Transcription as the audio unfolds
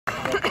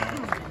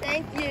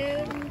Thank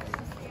you.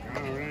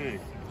 All right.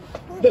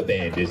 The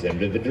band is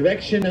under the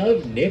direction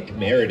of Nick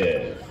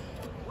Meredith.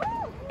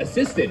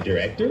 Assistant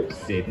Director,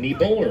 Sydney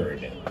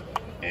Bourne.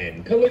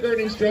 And Color Guard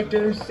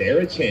Instructor,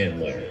 Sarah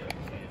Chandler.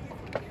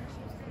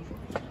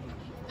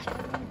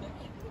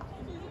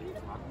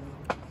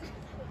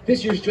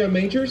 This year's drum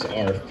majors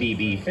are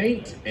Phoebe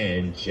Faint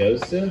and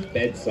Joseph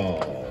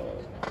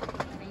Bedsall.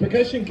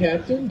 Percussion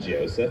Captain,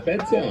 Joseph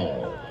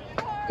Bedsall.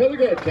 Color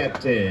Guard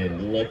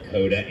Captain,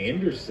 Lakota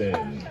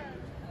Anderson.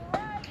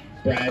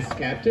 Brass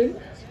Captain,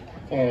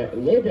 or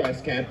Low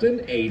Brass Captain,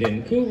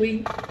 Aiden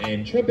Cooley.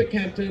 And Trumpet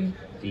Captain,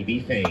 Phoebe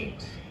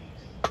Faint.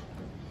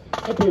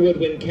 Upper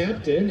Woodwind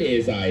Captain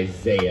is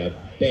Isaiah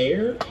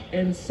Baer.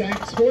 And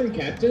Sax Horn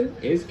Captain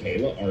is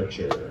Kayla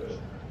Archer.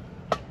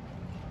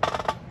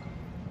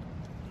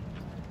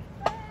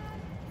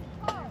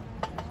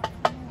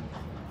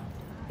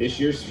 This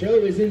year's show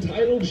is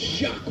entitled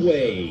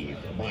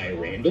Shockwave by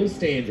Randall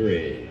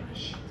Standridge.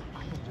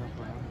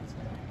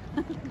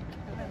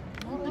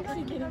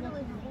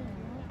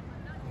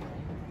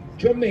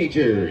 Drum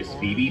majors,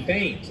 Phoebe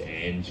Faint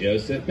and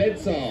Joseph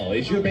Bedsall.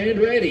 Is your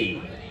band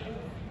ready?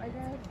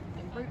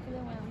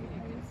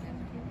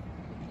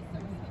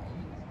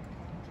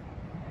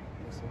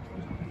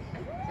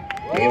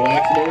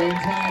 Galax Marine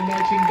Time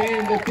Marching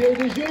Band, the field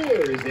is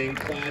yours in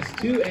Class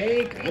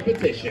 2A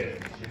competition.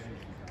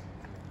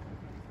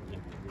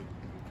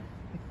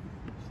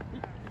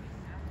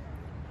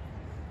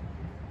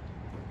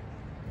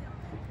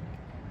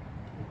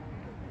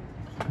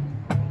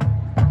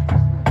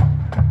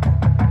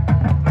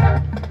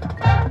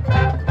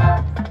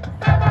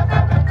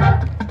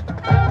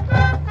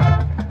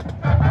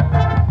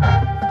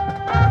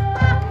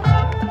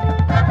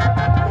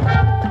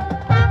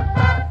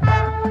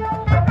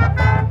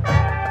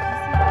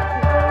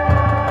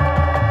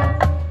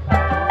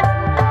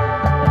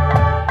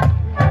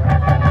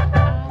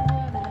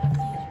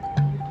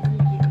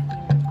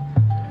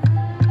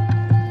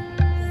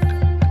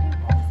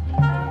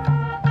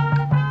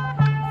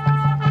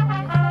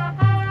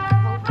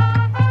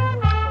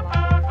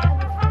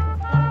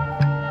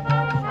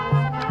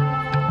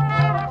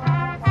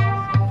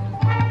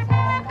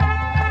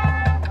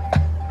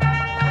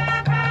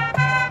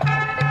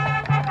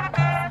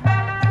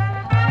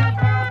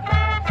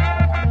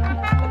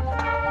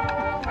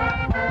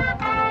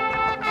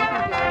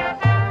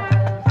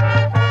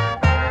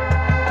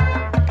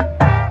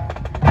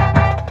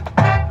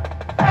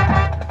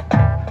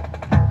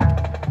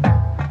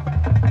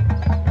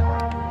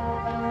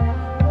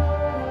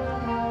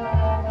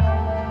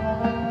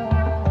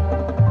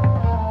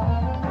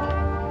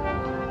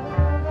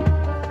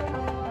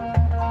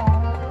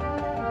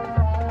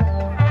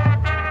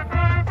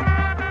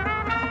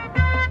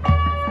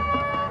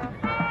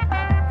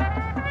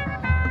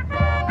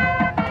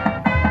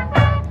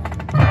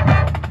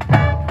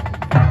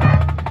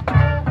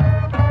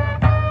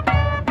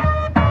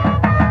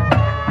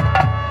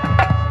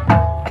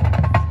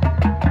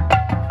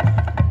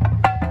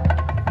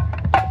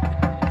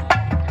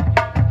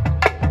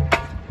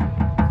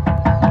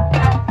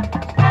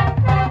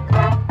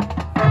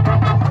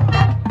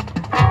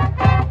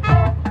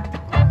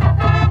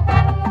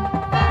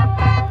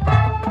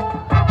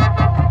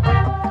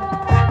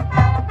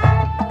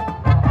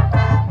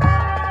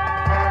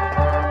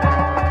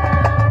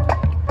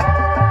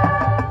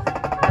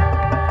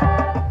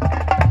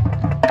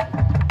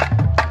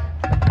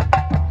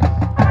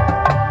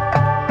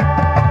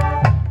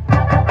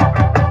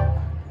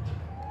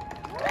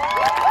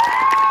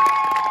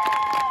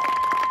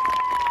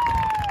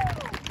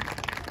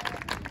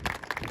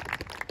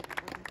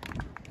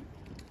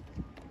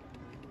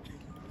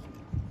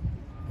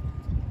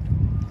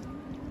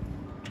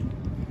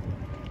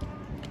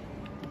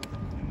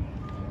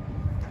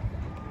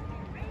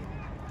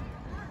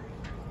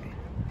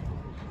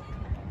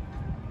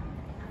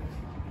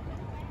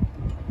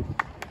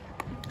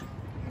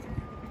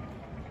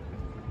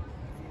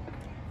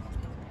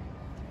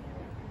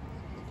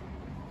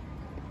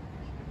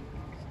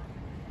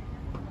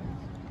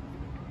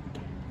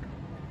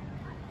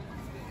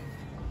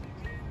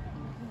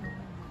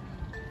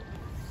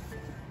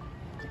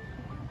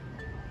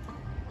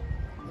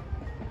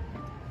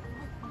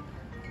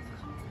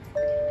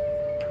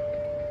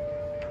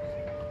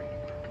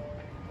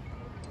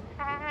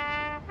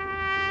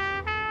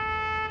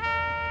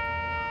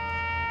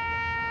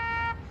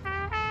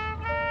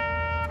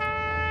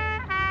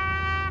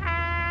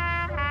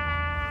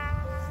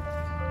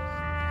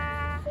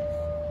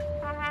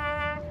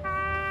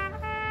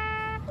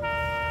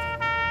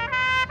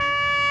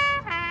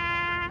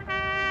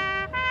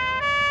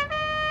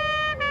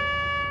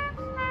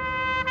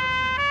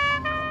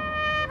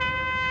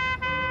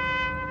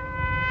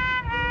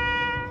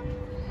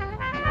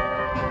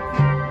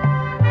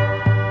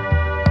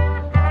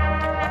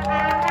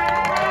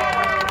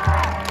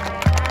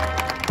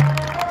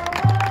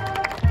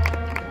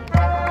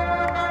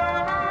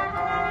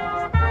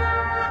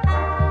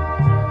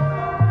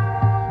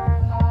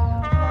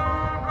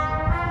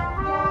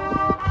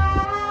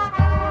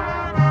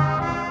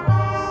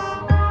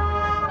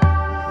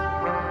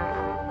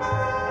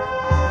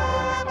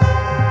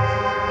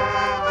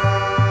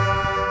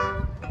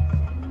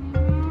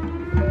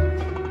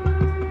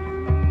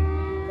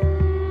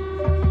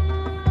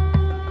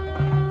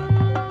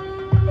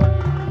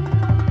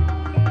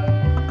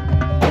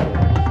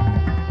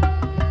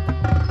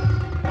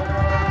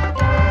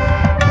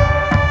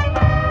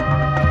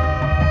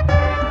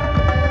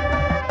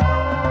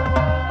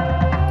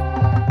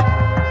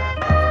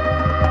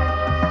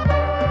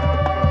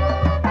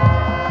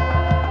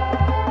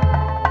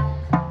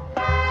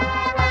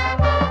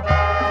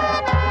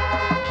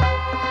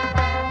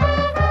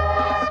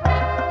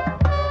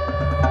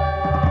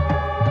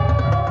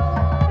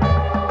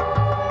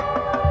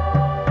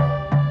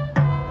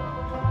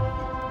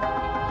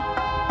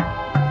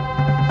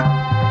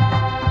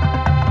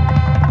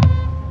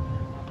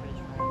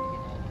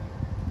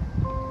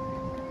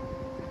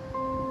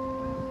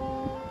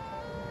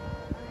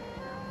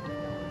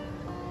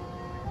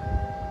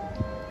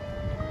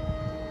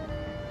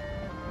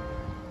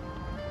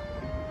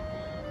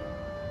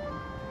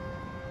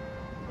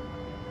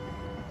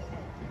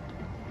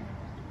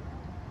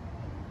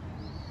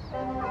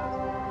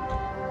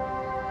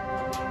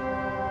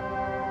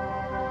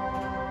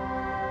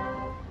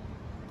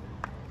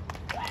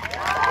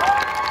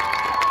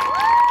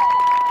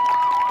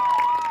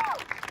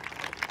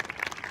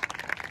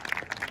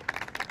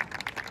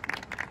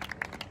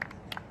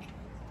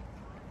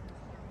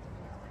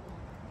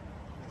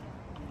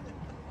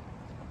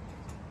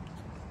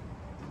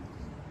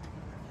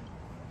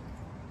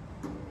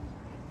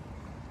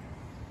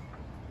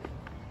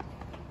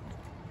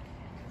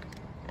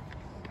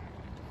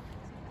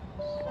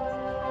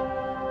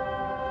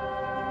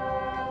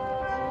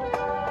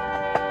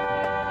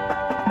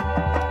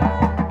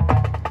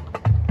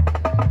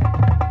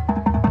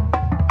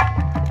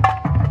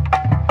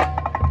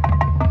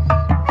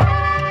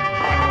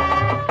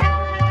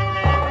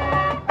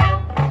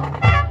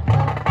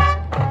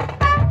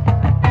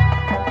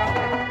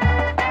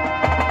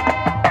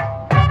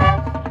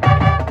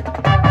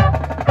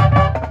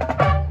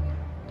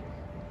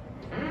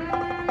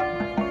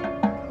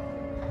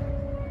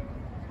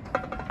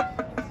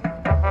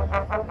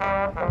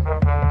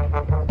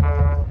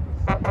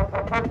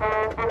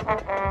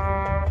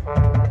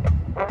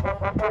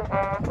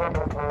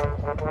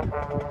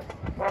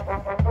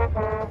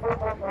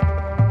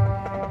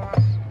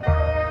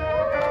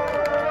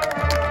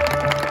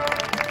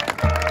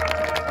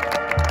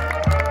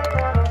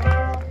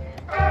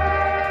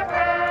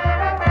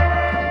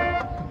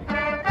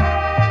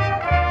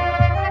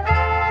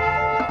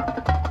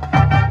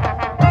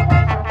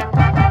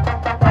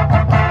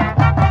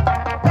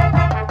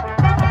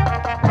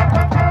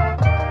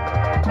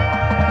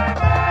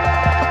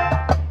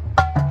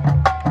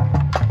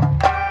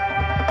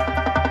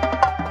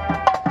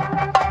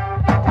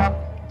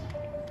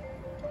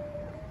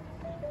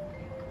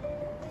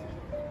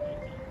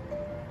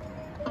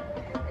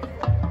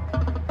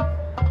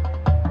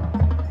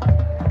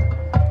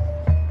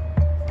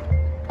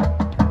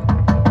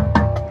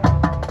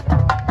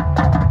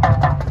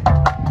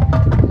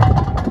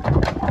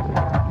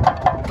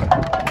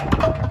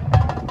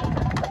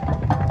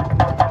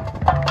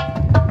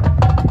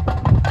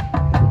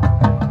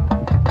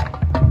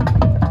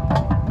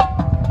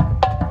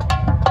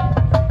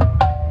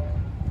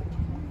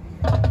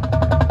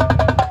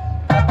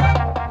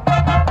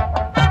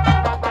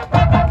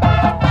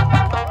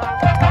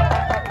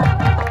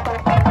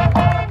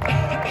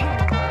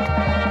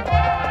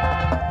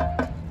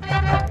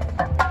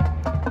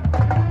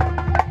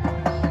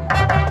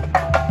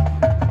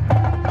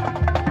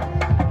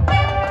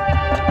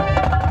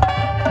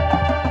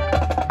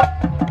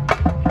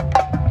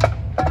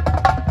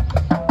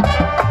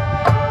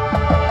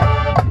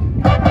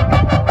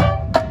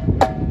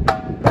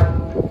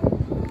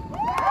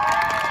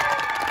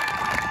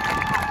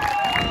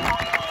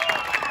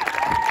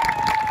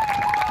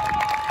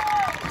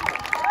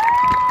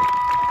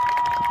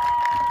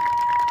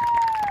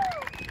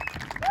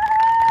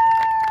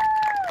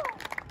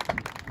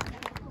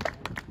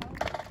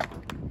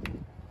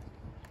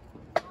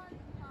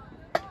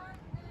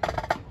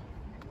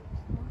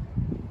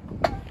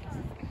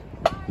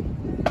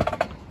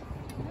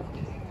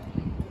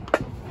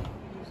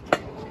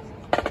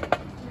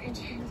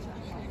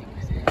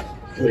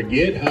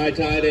 Forget high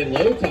tide and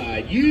low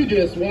tide. You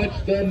just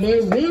watched the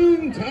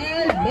Maroon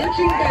Tide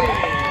Marching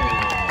Band.